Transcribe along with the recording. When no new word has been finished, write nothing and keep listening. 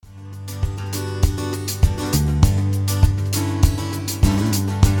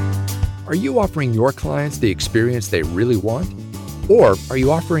Are you offering your clients the experience they really want? Or are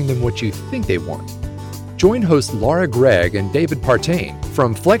you offering them what you think they want? Join hosts Laura Gregg and David Partain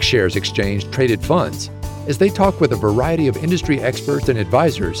from FlexShares Exchange Traded Funds as they talk with a variety of industry experts and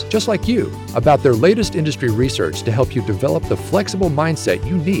advisors just like you about their latest industry research to help you develop the flexible mindset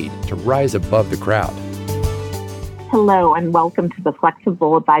you need to rise above the crowd. Hello, and welcome to the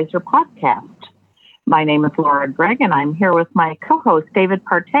Flexible Advisor Podcast. My name is Laura Gregg, and I'm here with my co-host, David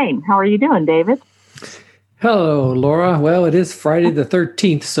Partain. How are you doing, David? Hello, Laura. Well, it is Friday the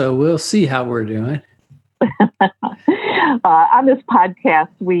 13th, so we'll see how we're doing. On this podcast,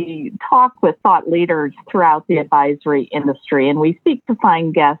 we talk with thought leaders throughout the advisory industry, and we seek to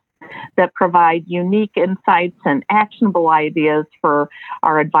find guests that provide unique insights and actionable ideas for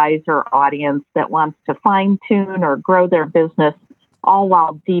our advisor audience that wants to fine-tune or grow their business, all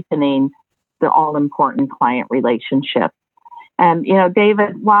while deepening the all-important client relationship. And,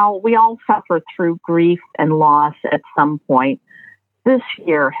 David, while we all suffer through grief and loss at some point, this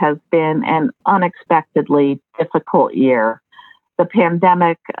year has been an unexpectedly difficult year. The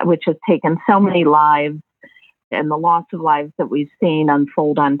pandemic, which has taken so many lives, and the loss of lives that we've seen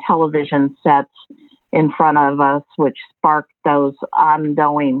unfold on television sets in front of us, which sparked those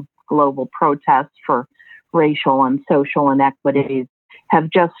ongoing global protests for racial and social inequities, have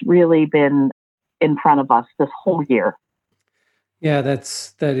just really been in front of us this whole year. Yeah,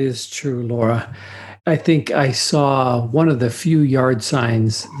 that is true, Laura. I think I saw one of the few yard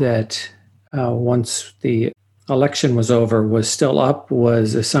signs that once the election was over was still up,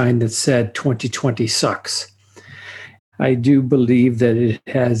 was a sign that said 2020 sucks. I do believe that it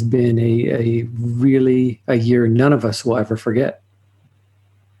has been a year none of us will ever forget.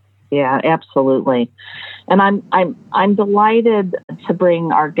 Yeah, absolutely. And I'm delighted to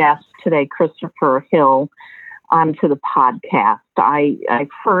bring our guest today, Christopher Hill, onto the podcast. I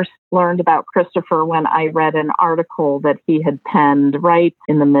first learned about Christopher when I read an article that he had penned right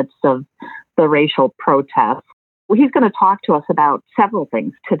in the midst of the racial protests. Well, he's going to talk to us about several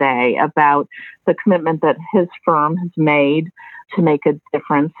things today, about the commitment that his firm has made to make a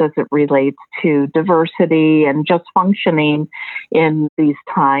difference as it relates to diversity and just functioning in these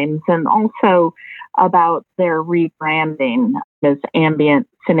times, and also about their rebranding as Ambient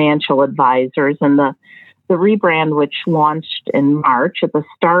Financial Advisors. And the rebrand, which launched in March at the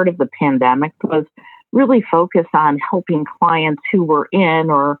start of the pandemic, was really focused on helping clients who were in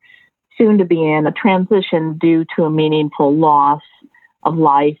or soon to be in a transition due to a meaningful loss of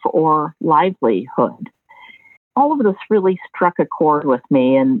life or livelihood. All of this really struck a chord with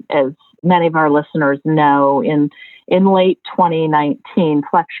me. And as many of our listeners know, in late 2019,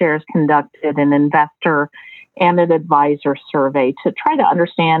 FlexShares conducted an investor and an advisor survey to try to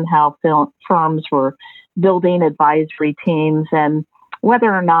understand how firms were building advisory teams and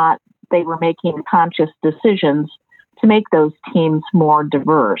whether or not they were making conscious decisions to make those teams more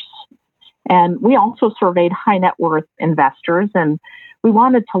diverse. And we also surveyed high net worth investors, and we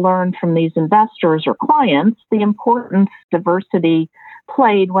wanted to learn from these investors or clients the importance diversity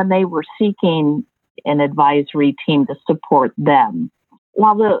played when they were seeking an advisory team to support them.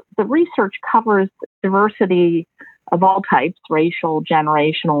 While the research covers diversity of all types, racial,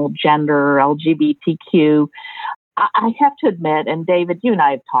 generational, gender, LGBTQ, I have to admit, and David, you and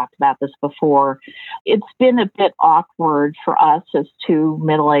I have talked about this before, it's been a bit awkward for us as two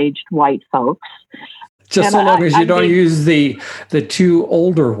middle-aged white folks. Just so long as you don't use the two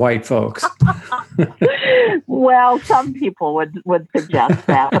older white folks. Well, some people would suggest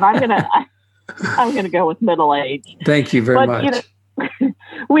that, but I'm gonna go with middle-aged. Thank you very much.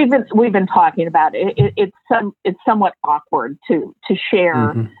 We've been talking about it. It's somewhat awkward to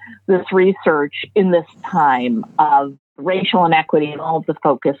share this research in this time of racial inequity and all of the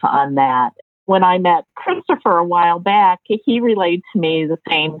focus on that. When I met Christopher a while back, he relayed to me the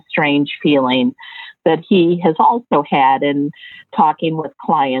same strange feeling that he has also had in talking with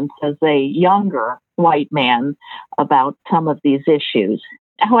clients as a younger white man about some of these issues.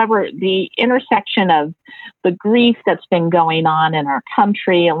 However, the intersection of the grief that's been going on in our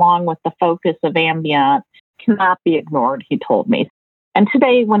country, along with the focus of Ambient, cannot be ignored, he told me. And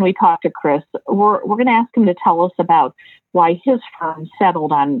today, when we talk to Chris, we're going to ask him to tell us about why his firm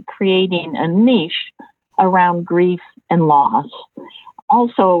settled on creating a niche around grief and loss.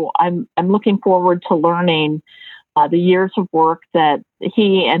 Also, I'm looking forward to learning the years of work that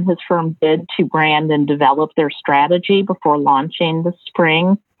he and his firm did to brand and develop their strategy before launching this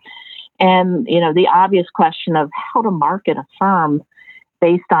spring. And, the obvious question of how to market a firm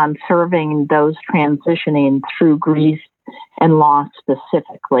based on serving those transitioning through grief and loss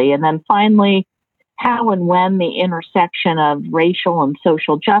specifically. And then finally, how and when the intersection of racial and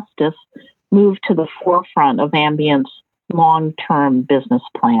social justice moved to the forefront of Ambient's long-term business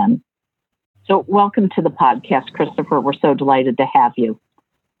plan. So welcome to the podcast, Christopher. We're so delighted to have you.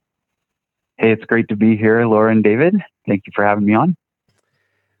 Hey, it's great to be here, Laura and David. Thank you for having me on.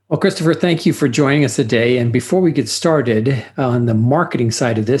 Well, Christopher, thank you for joining us today. And before we get started on the marketing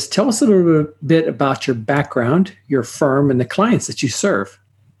side of this, tell us a little bit about your background, your firm, and the clients that you serve.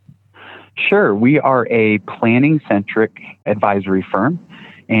 Sure. We are a planning-centric advisory firm,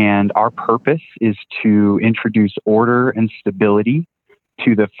 and our purpose is to introduce order and stability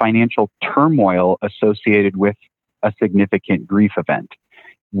to the financial turmoil associated with a significant grief event.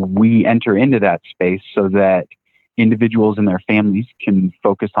 We enter into that space so that individuals and their families can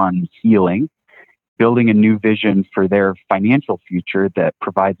focus on healing, building a new vision for their financial future that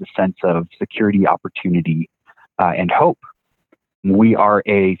provides a sense of security, opportunity, and hope. We are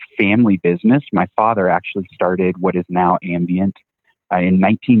a family business. My father actually started what is now Ambient in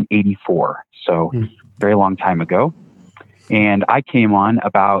 1984, so very long time ago. And I came on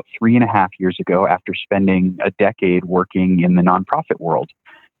about 3.5 years ago after spending a decade working in the nonprofit world.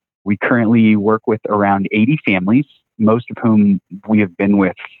 We currently work with around 80 families, most of whom we have been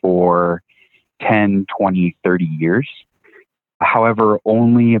with for 10, 20, 30 years. However,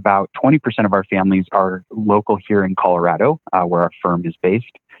 only about 20% of our families are local here in Colorado, where our firm is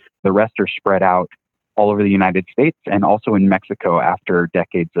based. The rest are spread out all over the United States and also in Mexico after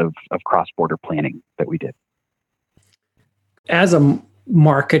decades of cross-border planning that we did. As a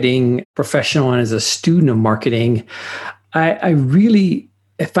marketing professional and as a student of marketing, I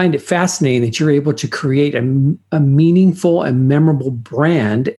find it fascinating that you're able to create a meaningful and memorable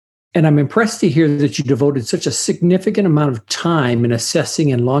brand. And I'm impressed to hear that you devoted such a significant amount of time in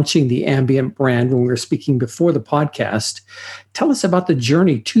assessing and launching the Ambient brand when we were speaking before the podcast. Tell us about the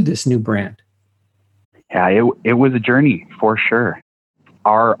journey to this new brand. Yeah, it was a journey for sure.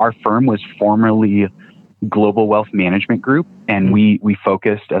 Our firm was formerly Global Wealth Management Group, and we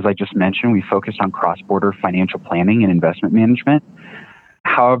focused, as I just mentioned, we focused on cross-border financial planning and investment management.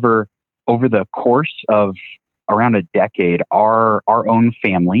 However, over the course of around a decade, our own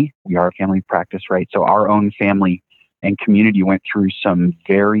family, we are a family practice, right? So our own family and community went through some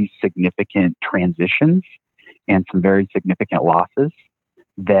very significant transitions and some very significant losses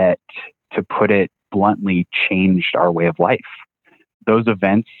that, to put it bluntly, changed our way of life. Those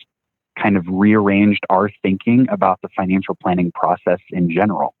events kind of rearranged our thinking about the financial planning process in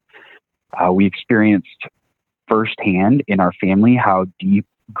general. We experienced firsthand in our family how deep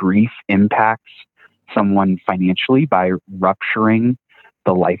grief impacts someone financially by rupturing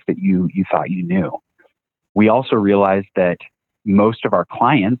the life that you thought you knew. We also realized that most of our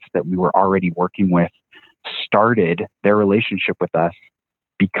clients that we were already working with started their relationship with us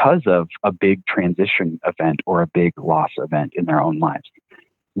because of a big transition event or a big loss event in their own lives.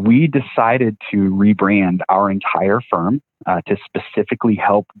 We decided to rebrand our entire firm to specifically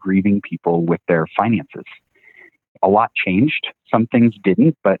help grieving people with their finances. A lot changed. Some things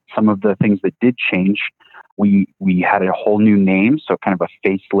didn't, but some of the things that did change, we had a whole new name, so kind of a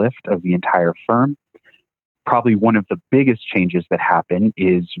facelift of the entire firm. Probably one of the biggest changes that happened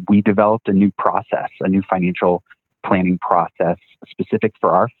is we developed a new process, a new financial planning process specific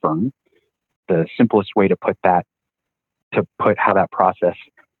for our firm. The simplest way to put how that process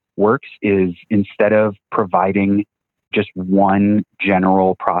works is, instead of providing just one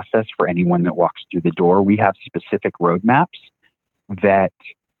general process for anyone that walks through the door, we have specific roadmaps that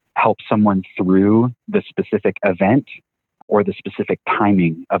help someone through the specific event or the specific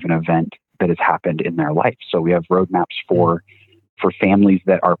timing of an event that has happened in their life. So we have roadmaps for families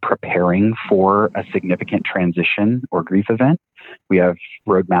that are preparing for a significant transition or grief event. We have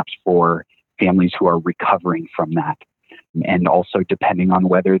roadmaps for families who are recovering from that, and also depending on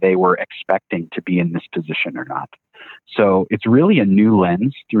whether they were expecting to be in this position or not. So it's really a new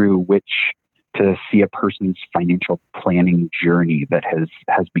lens through which to see a person's financial planning journey that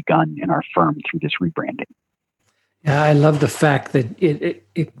has begun in our firm through this rebranding. Yeah, I love the fact that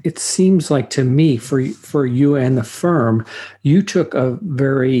it seems like, to me, for you and the firm, you took a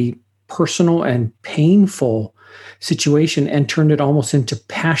very personal and painful situation and turned it almost into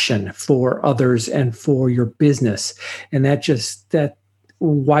passion for others and for your business. And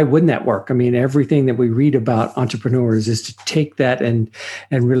why wouldn't that work? I mean, everything that we read about entrepreneurs is to take that and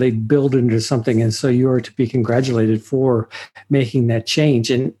really build it into something. And so you are to be congratulated for making that change.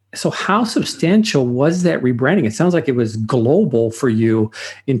 And so how substantial was that rebranding? It sounds like it was global for you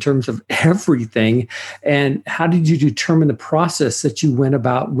in terms of everything. And how did you determine the process that you went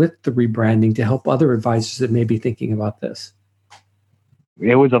about with the rebranding to help other advisors that may be thinking about this?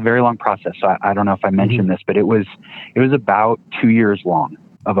 it was a very long process. So I don't know if I mentioned this, but it was about 2 years long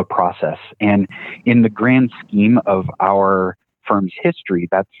of a process. And in the grand scheme of our firm's history,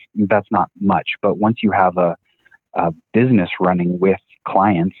 that's not much. But once you have a business running with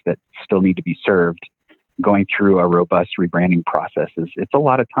clients that still need to be served, going through a robust rebranding process it's a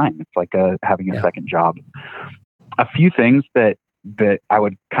lot of time. It's like having a second job. A few things that I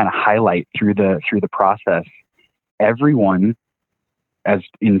would kind of highlight through the process. Everyone, as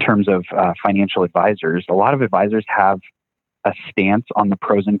in terms of financial advisors, a lot of advisors have a stance on the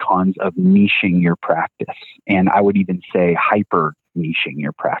pros and cons of niching your practice. And I would even say hyper niching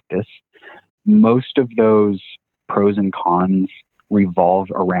your practice. Most of those pros and cons revolve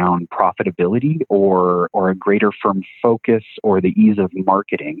around profitability or a greater firm focus or the ease of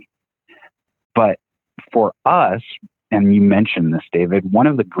marketing. But for us, and you mentioned this, David, one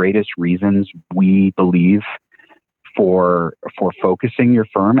of the greatest reasons we believe for focusing your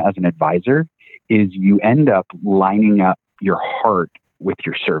firm as an advisor is you end up lining up your heart with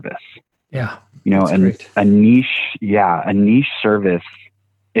your service. Yeah. And a niche service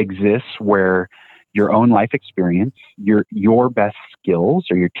exists where your own life experience, your best skills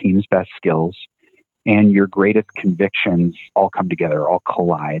or your team's best skills, and your greatest convictions all come together, all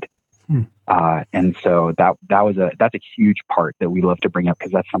collide. And so that's a huge part that we love to bring up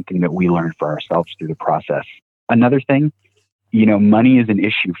because that's something that we learned for ourselves through the process. Another thing, money is an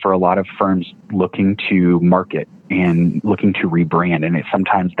issue for a lot of firms looking to market and looking to rebrand. And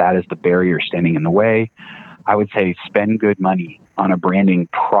sometimes that is the barrier standing in the way. I would say spend good money on a branding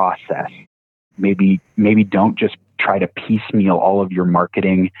process. Maybe don't just try to piecemeal all of your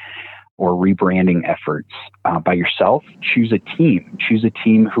marketing or rebranding efforts by yourself. Choose a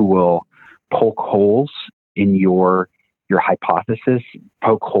team who will poke holes in your hypothesis,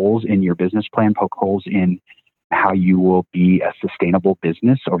 poke holes in your business plan, poke holes in how you will be a sustainable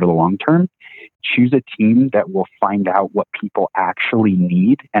business over the long term. Choose a team that will find out what people actually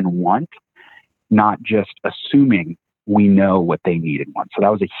need and want, not just assuming we know what they need and want. So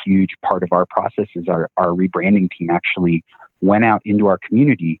that was a huge part of our process. Is our rebranding team actually went out into our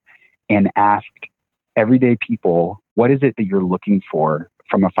community and asked everyday people, what is it that you're looking for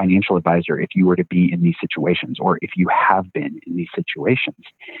from a financial advisor if you were to be in these situations or if you have been in these situations?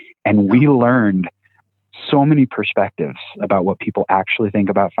 And we learned so many perspectives about what people actually think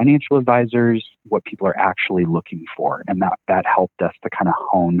about financial advisors, what people are actually looking for. And that helped us to kind of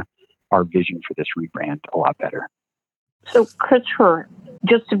hone our vision for this rebrand a lot better. So, Christopher,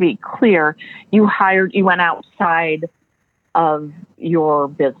 just to be clear, you went outside of your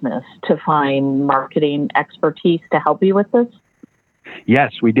business to find marketing expertise to help you with this?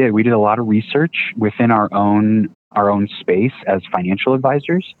 Yes, we did. We did a lot of research within our own space as financial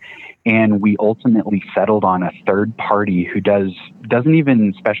advisors, and we ultimately settled on a third party who doesn't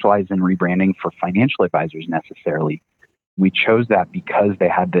even specialize in rebranding for financial advisors necessarily. We chose that because they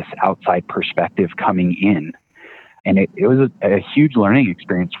had this outside perspective coming in. And it was a huge learning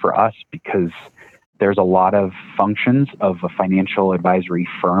experience for us because there's a lot of functions of a financial advisory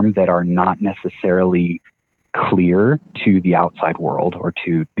firm that are not necessarily clear to the outside world or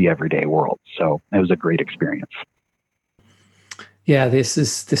to the everyday world. So it was a great experience. Yeah, this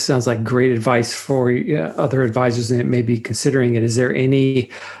sounds like great advice for other advisors that may be considering it. Is there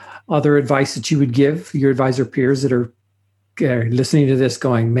any other advice that you would give your advisor peers that are listening to this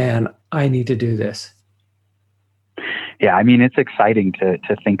going, man, I need to do this? Yeah, I mean, it's exciting to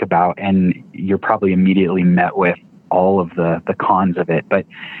think about, and you're probably immediately met with all of the cons of it, but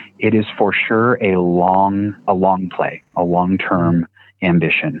it is for sure a long play, a long-term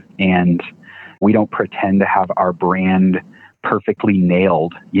ambition. And we don't pretend to have our brand perfectly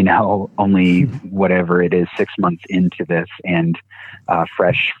nailed, only whatever it is, 6 months into this and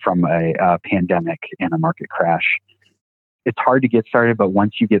fresh from a pandemic and a market crash. It's hard to get started, but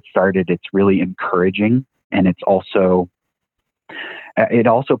once you get started, it's really encouraging. And it also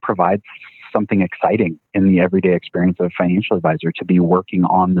provides something exciting in the everyday experience of a financial advisor to be working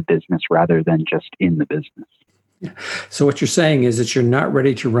on the business rather than just in the business. Yeah. So what you're saying is that you're not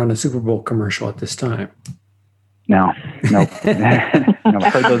ready to run a Super Bowl commercial at this time. No. I've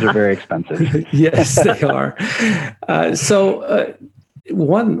heard those are very expensive. Yes, they are.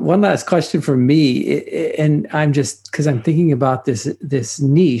 One last question from me, and I'm just because I'm thinking about this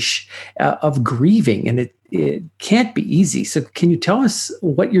niche of grieving, and it can't be easy. So, can you tell us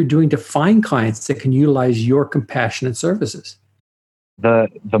what you're doing to find clients that can utilize your compassionate services? The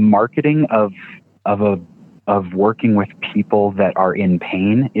marketing of working with people that are in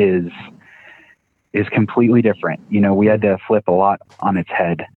pain is completely different. We had to flip a lot on its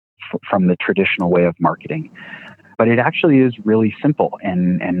head from the traditional way of marketing. but it actually is really simple,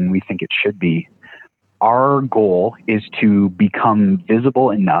 and we think it should be. Our goal is to become visible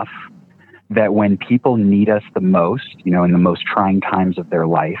enough that when people need us the most, in the most trying times of their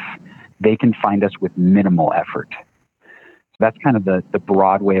life, they can find us with minimal effort. So that's kind of the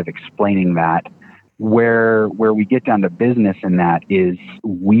broad way of explaining that. Where we get down to business in that is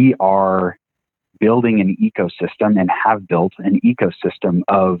we are building an ecosystem and have built an ecosystem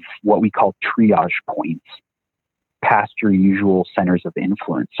of what we call triage points, past your usual centers of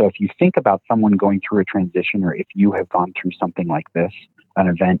influence. So if you think about someone going through a transition, or if you have gone through something like this, an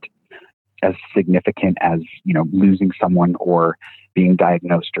event as significant as, losing someone or being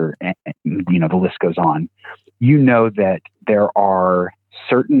diagnosed, or, the list goes on, that there are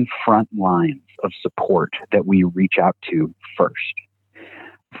certain front lines of support that we reach out to first.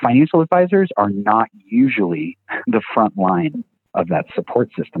 Financial advisors are not usually the front line of that support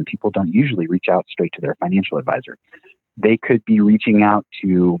system. People don't usually reach out straight to their financial advisor. They could be reaching out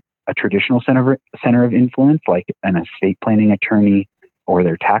to a traditional center of influence, like an estate planning attorney or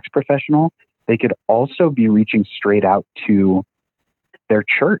their tax professional. They could also be reaching straight out to their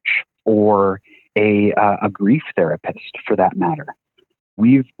church or a grief therapist, for that matter.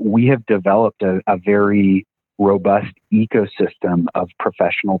 We have developed a very robust ecosystem of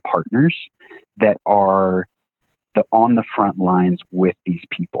professional partners that are on the front lines with these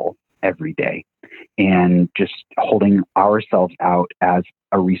people every day, and just holding ourselves out as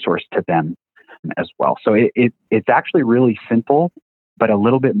a resource to them as well. So it's actually really simple, but a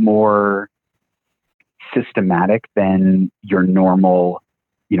little bit more systematic than your normal,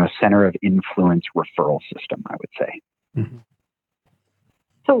 center of influence referral system, I would say. Mm-hmm.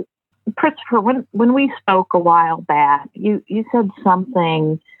 So, Christopher, when we spoke a while back, you said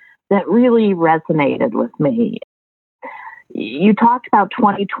something that really resonated with me. You talked about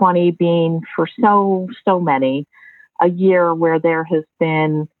 2020 being, for so many, a year where there has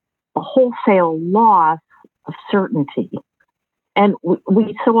been a wholesale loss of certainty. And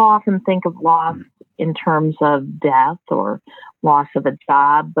we so often think of loss in terms of death or loss of a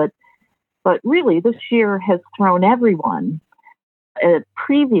job, but really this year has thrown everyone a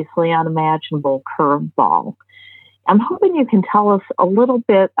previously unimaginable curveball. I'm hoping you can tell us a little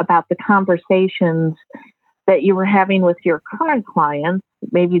bit about the conversations that you were having with your current clients,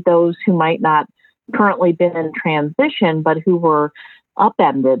 maybe those who might not currently been in transition, but who were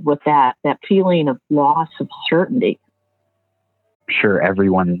upended with that feeling of loss of certainty. Sure,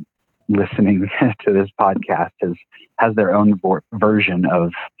 everyone listening to this podcast has their own version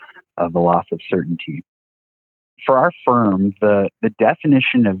of the loss of certainty. For our firm, the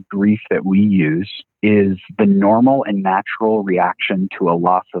definition of grief that we use is the normal and natural reaction to a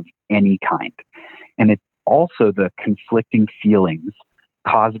loss of any kind. And it's also the conflicting feelings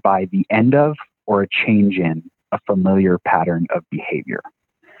caused by the end of or a change in a familiar pattern of behavior.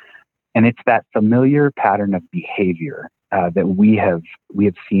 And it's that familiar pattern of behavior that we have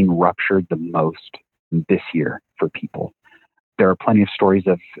seen ruptured the most this year for people. There are plenty of stories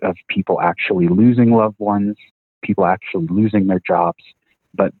of people actually losing loved ones, people actually losing their jobs,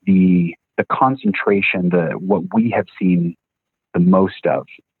 but the concentration, what we have seen the most of,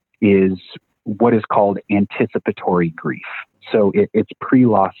 is what is called anticipatory grief. So it's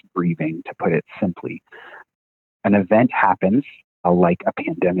pre-loss grieving, to put it simply. An event happens, like a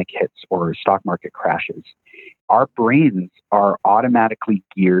pandemic hits or stock market crashes. Our brains are automatically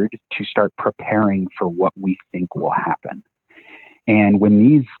geared to start preparing for what we think will happen. And when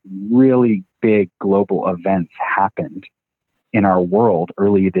these really big global events happened in our world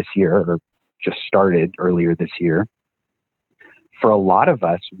earlier this year, or just started earlier this year, for a lot of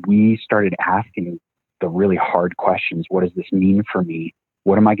us, we started asking the really hard questions. What does this mean for me?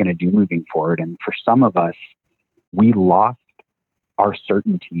 What am I going to do moving forward? And for some of us, we lost our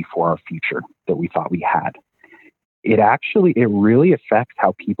certainty for our future that we thought we had. It really affects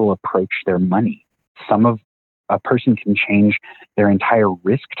how people approach their money. A person can change their entire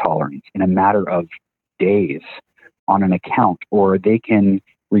risk tolerance in a matter of days on an account, or they can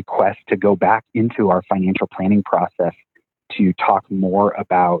request to go back into our financial planning process to talk more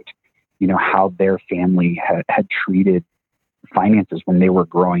about, how their family had treated finances when they were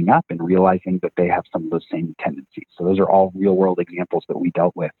growing up, and realizing that they have some of those same tendencies. So those are all real world examples that we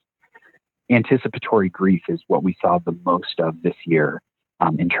dealt with. Anticipatory grief is what we saw the most of this year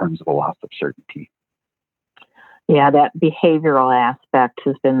in terms of a loss of certainty. Yeah, that behavioral aspect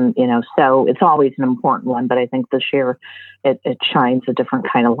has been, so it's always an important one, but I think this year it shines a different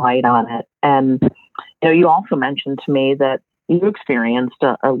kind of light on it. And, you also mentioned to me that, you experienced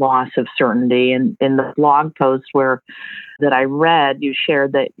a loss of certainty. And in the blog post that I read, you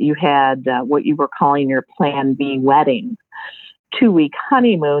shared that you had what you were calling your Plan B wedding, 2-week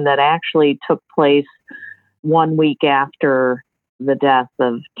honeymoon that actually took place 1 week after the death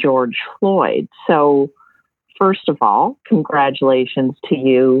of George Floyd. So, first of all, congratulations to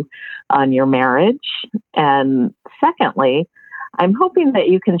you on your marriage. And secondly, I'm hoping that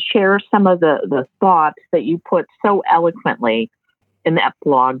you can share some of the thoughts that you put so eloquently in that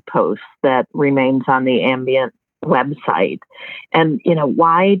blog post that remains on the Ambient website. And,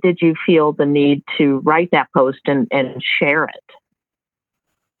 why did you feel the need to write that post and share it?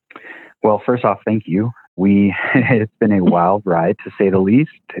 Well, first off, thank you. It's been a wild ride, to say the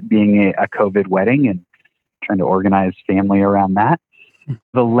least, being a COVID wedding and trying to organize family around that.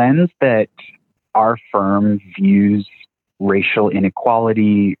 The lens that our firm views racial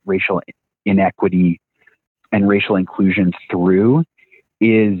inequality, racial inequity, and racial inclusion through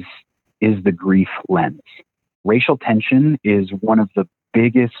is the grief lens. Racial tension is one of the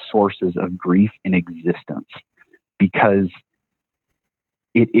biggest sources of grief in existence because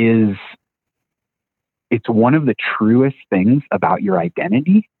it's one of the truest things about your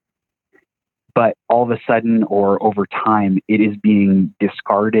identity, but all of a sudden or over time, it is being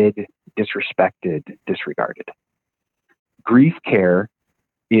discarded, disrespected, disregarded. Grief care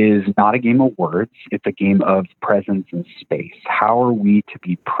is not a game of words. It's a game of presence and space. How are we to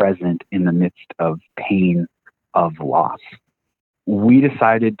be present in the midst of pain, of loss? We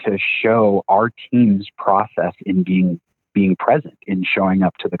decided to show our team's process in being present, in showing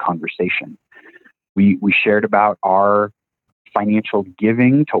up to the conversation. We shared about our financial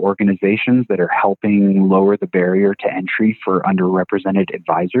giving to organizations that are helping lower the barrier to entry for underrepresented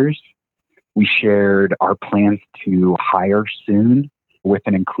advisors. We shared our plans to hire soon with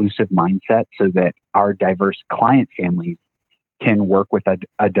an inclusive mindset so that our diverse client families can work with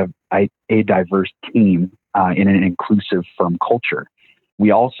a diverse team in an inclusive firm culture.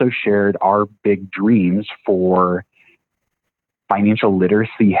 We also shared our big dreams for financial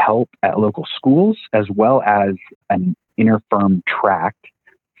literacy help at local schools, as well as an inter-firm track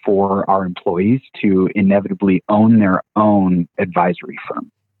for our employees to inevitably own their own advisory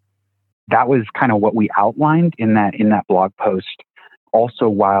firm. That was kind of what we outlined in that blog post, also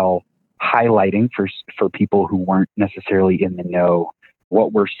while highlighting for people who weren't necessarily in the know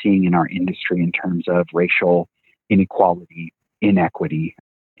what we're seeing in our industry in terms of racial inequality, inequity,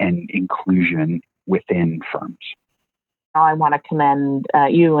 and inclusion within firms. I want to commend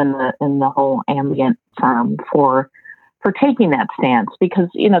you and the whole Ambient firm for taking that stance, because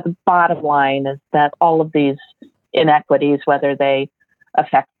the bottom line is that all of these inequities, whether they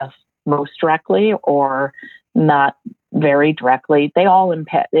affect us most directly or not very directly,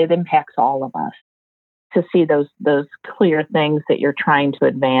 it impacts all of us. To see those clear things that you're trying to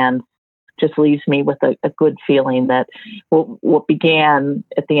advance just leaves me with a good feeling that what began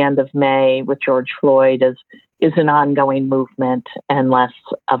at the end of May with George Floyd is an ongoing movement and less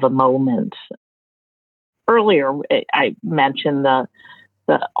of a moment. Earlier, I mentioned the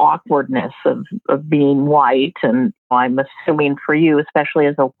awkwardness of being white, and I'm assuming for you, especially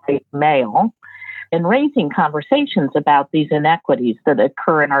as a white male, in raising conversations about these inequities that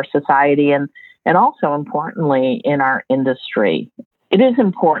occur in our society and also importantly in our industry. It is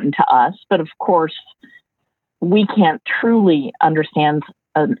important to us, but of course, we can't truly understand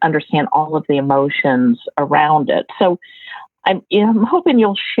all of the emotions around it. So I'm hoping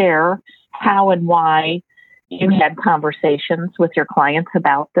you'll share how and why you had conversations with your clients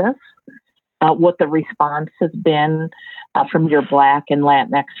about this, what the response has been from your Black and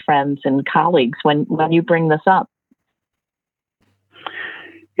Latinx friends and colleagues when you bring this up.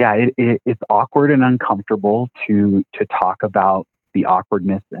 Yeah, it's awkward and uncomfortable to talk about the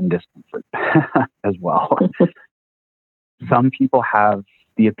awkwardness and discomfort as well. Some people have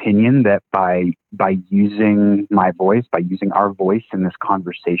the opinion that by using my voice, by using our voice in this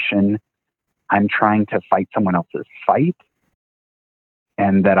conversation, I'm trying to fight someone else's fight,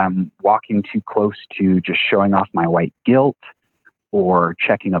 and that I'm walking too close to just showing off my white guilt or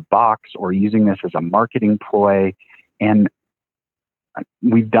checking a box or using this as a marketing ploy. And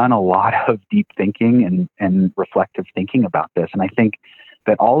we've done a lot of deep thinking and reflective thinking about this. And I think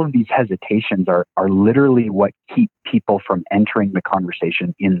that all of these hesitations are literally what keep people from entering the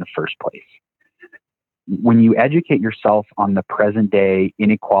conversation in the first place. When you educate yourself on the present day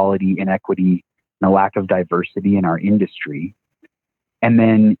inequality, inequity, and the lack of diversity in our industry, and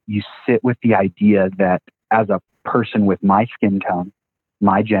then you sit with the idea that as a person with my skin tone,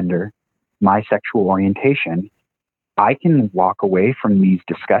 my gender, my sexual orientation, I can walk away from these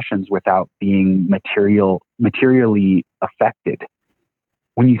discussions without being materially affected.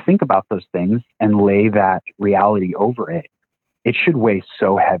 When you think about those things and lay that reality over it, it should weigh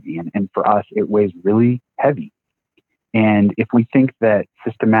so heavy. And for us, it weighs really heavy. And if we think that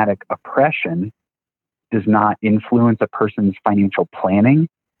systematic oppression does not influence a person's financial planning,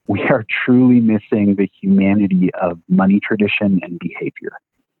 we are truly missing the humanity of money tradition and behavior.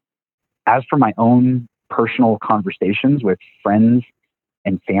 As for my own personal conversations with friends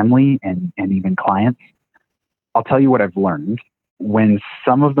and family and even clients, I'll tell you what I've learned. When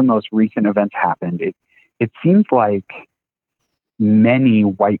some of the most recent events happened, it seems like many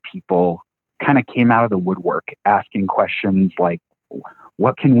white people kind of came out of the woodwork asking questions like,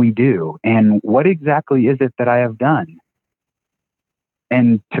 what can we do? And what exactly is it that I have done?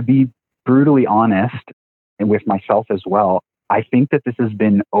 And to be brutally honest, and with myself as well, I think that this has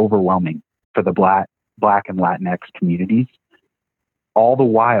been overwhelming for the Black and Latinx communities. All the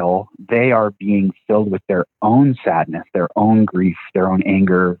while, they are being filled with their own sadness, their own grief, their own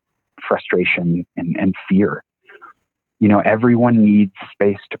anger, frustration, and fear. You know, everyone needs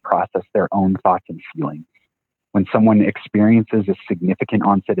space to process their own thoughts and feelings. When someone experiences a significant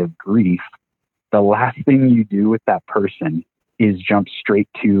onset of grief, the last thing you do with that person is jump straight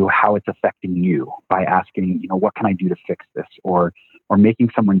to how it's affecting you by asking, you know, what can I do to fix this? Or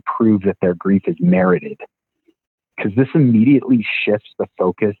making someone prove that their grief is merited. Because this immediately shifts the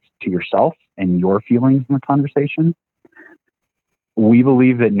focus to yourself and your feelings in the conversation. We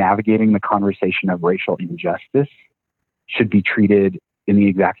believe that navigating the conversation of racial injustice should be treated in the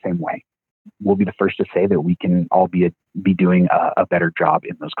exact same way. We'll be the first to say that we can all be doing a better job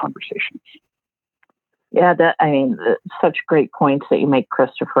in those conversations. Yeah, such great points that you make,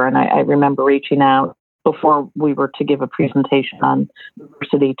 Christopher. And I remember reaching out before we were to give a presentation on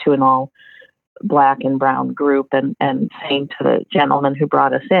diversity to an all Black and brown group and saying to the gentleman who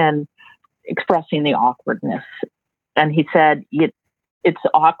brought us in, expressing the awkwardness. And he said, it's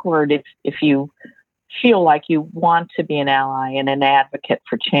awkward if you feel like you want to be an ally and an advocate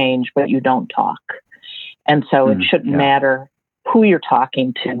for change, but you don't talk. And so it shouldn't matter who you're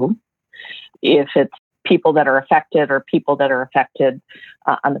talking to, if it's people that are affected or people that are affected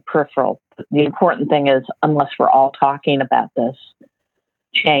on the peripheral. The important thing is, unless we're all talking about this,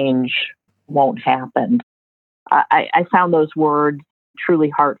 change won't happen. I found those words truly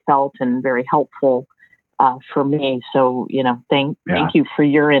heartfelt and very helpful for me. So, thank you for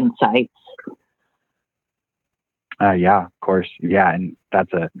your insights. Yeah, of course. Yeah. And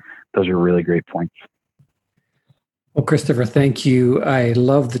those are really great points. Well, Christopher, thank you. I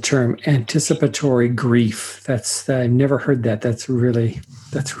love the term anticipatory grief. I've never heard that. That's really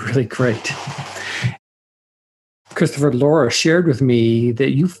great. Christopher, Laura shared with me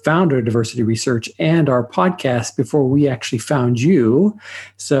that you found our diversity research and our podcast before we actually found you.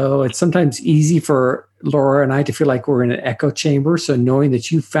 So it's sometimes easy for Laura and I to feel like we're in an echo chamber. So knowing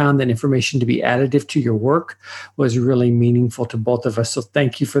that you found that information to be additive to your work was really meaningful to both of us. So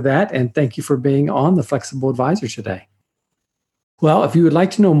thank you for that. And thank you for being on the Flexible Advisor today. Well, if you would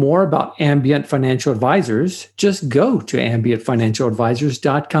like to know more about Ambient Financial Advisors, just go to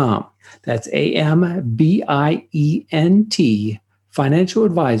ambientfinancialadvisors.com. That's AMBIENT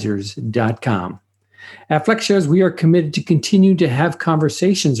financialadvisors.com. At FlexShares, we are committed to continue to have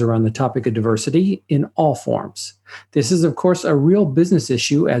conversations around the topic of diversity in all forms. This is, of course, a real business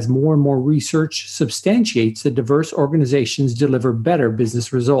issue as more and more research substantiates that diverse organizations deliver better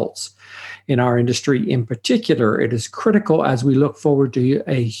business results. In our industry in particular, it is critical as we look forward to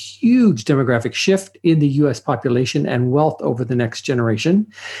a huge demographic shift in the U.S. population and wealth over the next generation.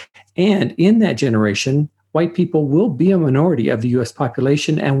 And in that generation, white people will be a minority of the U.S.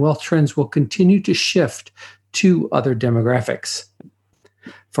 population, and wealth trends will continue to shift to other demographics.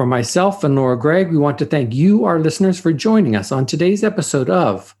 For myself and Laura Gregg, we want to thank you, our listeners, for joining us on today's episode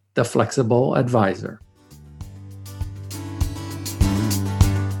of The Flexible Advisor.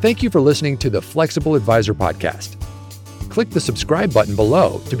 Thank you for listening to the Flexible Advisor podcast. Click the subscribe button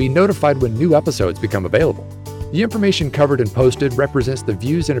below to be notified when new episodes become available. The information covered and posted represents the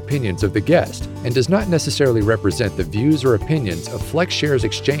views and opinions of the guest and does not necessarily represent the views or opinions of FlexShares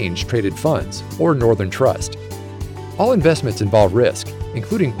Exchange Traded Funds or Northern Trust. All investments involve risk,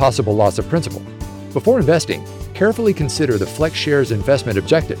 including possible loss of principal. Before investing, carefully consider the FlexShares investment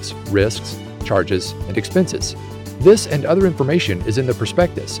objectives, risks, charges, and expenses. This and other information is in the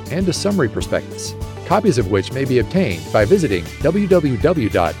prospectus and a summary prospectus, copies of which may be obtained by visiting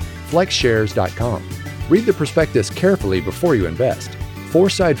www.flexshares.com. Read the prospectus carefully before you invest.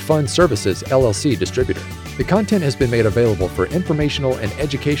 Foreside Fund Services, LLC distributor. The content has been made available for informational and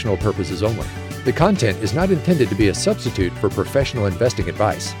educational purposes only. The content is not intended to be a substitute for professional investing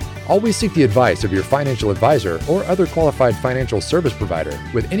advice. Always seek the advice of your financial advisor or other qualified financial service provider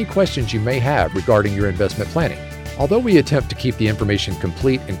with any questions you may have regarding your investment planning. Although we attempt to keep the information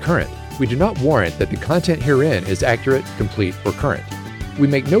complete and current, we do not warrant that the content herein is accurate, complete, or current. We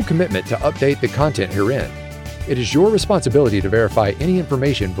make no commitment to update the content herein. It is your responsibility to verify any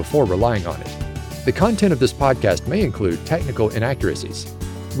information before relying on it. The content of this podcast may include technical inaccuracies.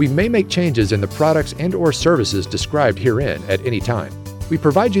 We may make changes in the products and/or services described herein at any time. We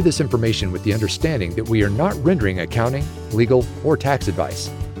provide you this information with the understanding that we are not rendering accounting, legal, or tax advice.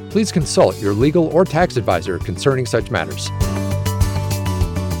 Please consult your legal or tax advisor concerning such matters.